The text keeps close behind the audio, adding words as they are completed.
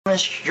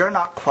you're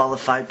not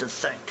qualified to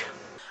think.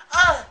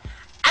 Oh,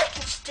 I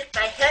can stick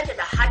my hand in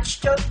a hot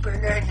stove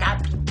burner and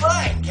not be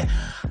burned.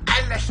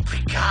 I must be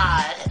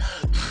God.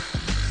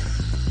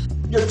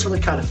 It's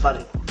really kind of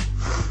funny.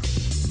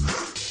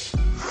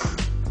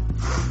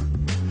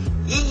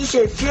 It is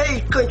a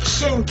very good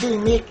thing to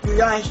make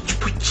laws to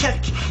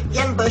protect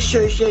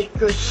imbeciles like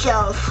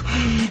yourself,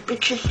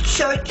 because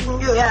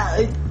choking you out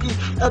would be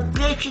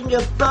breaking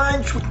your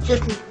bones with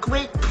just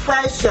great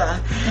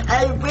pleasure.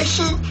 I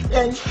listen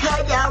and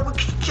heard our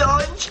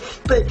exchange,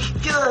 but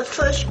you're a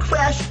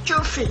first-class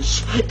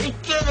doofus.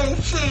 Again, I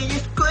say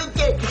it's good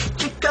that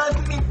the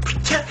government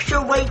protects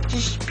your right to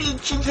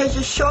speech and has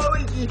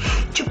authority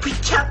to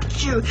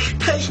protect you,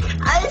 because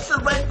I, for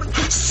one, would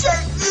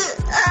shut you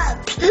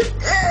up.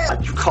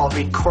 You call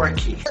me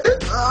Corky.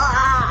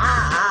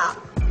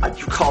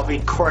 You call me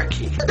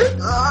Corky.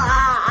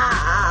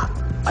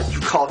 You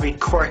call me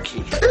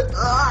Corky.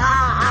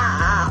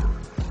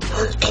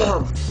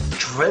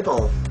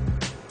 Dribble.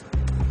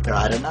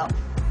 I don't know.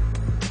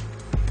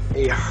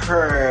 A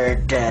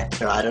herd.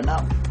 I don't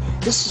know.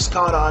 This has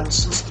gone on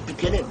since the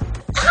beginning.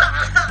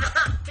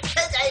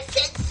 Because I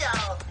said so.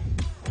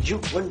 You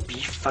wouldn't be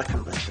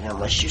fucking with me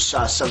unless you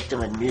saw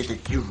something in me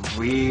that you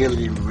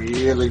really,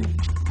 really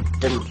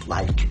didn't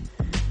like.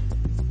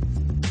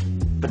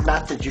 But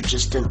not that you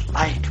just didn't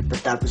like,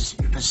 but it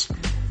was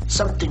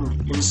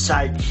something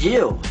inside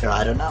you.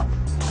 I don't know.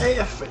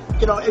 I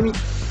mean,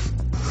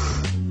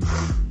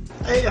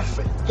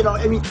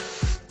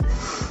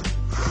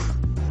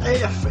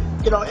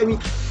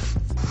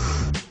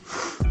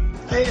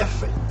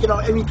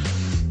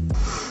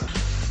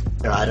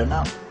 I don't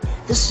know.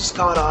 This has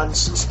gone on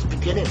since the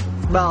beginning.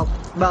 Mouth.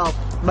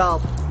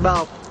 Mouth.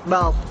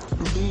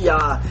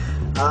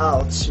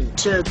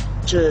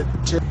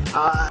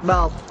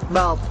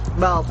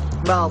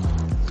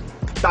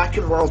 Back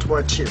in World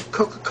War II,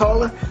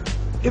 Coca-Cola,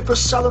 it was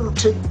selling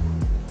to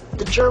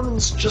the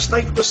Germans just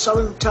like it was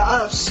selling to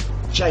us.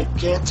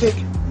 Gigantic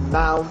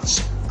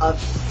mounds of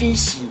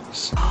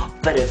feces.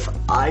 But if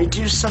I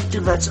do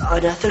something that's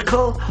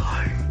unethical,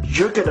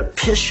 you're gonna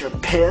piss your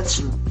pants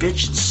and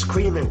bitch and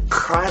scream and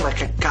cry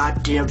like a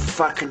goddamn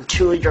fucking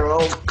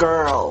 2-year-old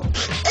girl.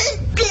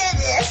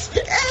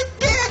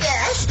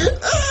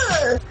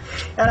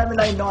 And I mean,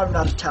 I know I'm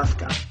not a tough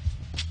guy.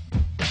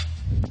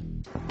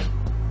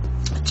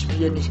 To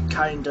be any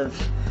kind of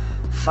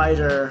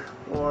fighter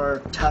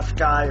or tough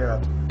guy or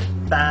a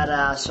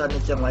badass or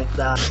anything like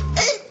that.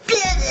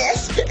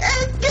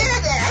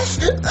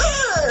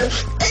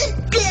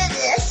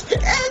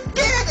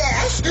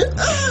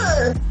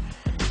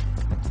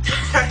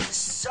 There's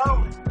so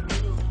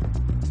many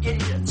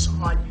idiots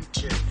on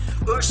YouTube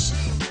who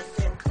seem to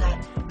think that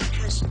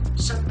because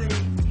somebody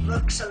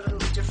looks a little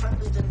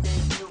differently than they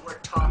do, or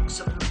talks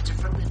a little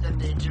differently than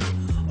they do,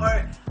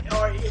 or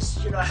is,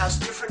 has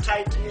different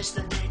ideas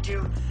than they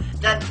do,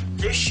 then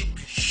they should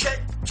be shut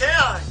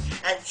down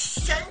and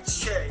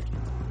censored.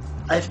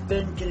 I've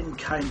been getting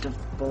kind of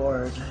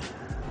bored.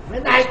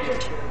 When I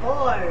get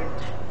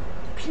bored,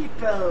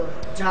 people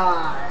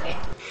die.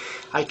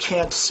 I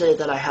can't say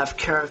that I have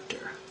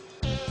character,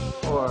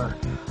 or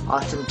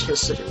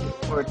authenticity,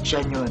 or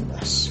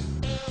genuineness.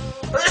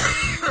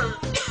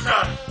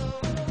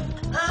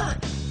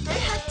 They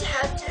have to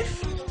have their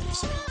freedom of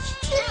speech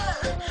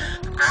too.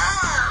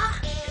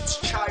 It's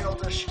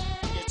childish,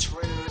 it's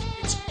rude,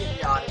 it's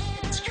idiotic,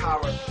 it's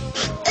cowardly.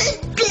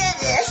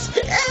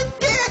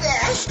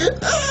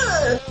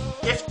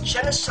 If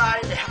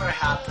genocide ever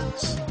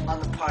happens on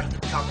the part of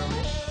the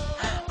government,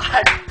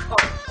 I'm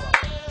going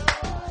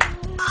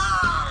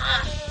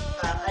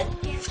an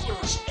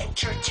evening's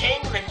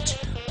entertainment,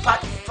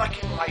 butt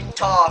fucking my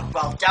dog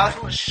while down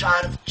a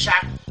shot of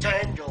Jack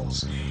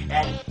Daniels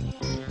and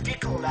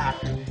fecal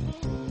matter.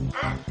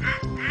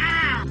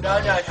 No.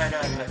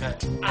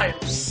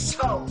 I'm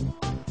so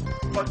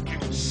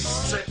fucking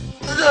sick.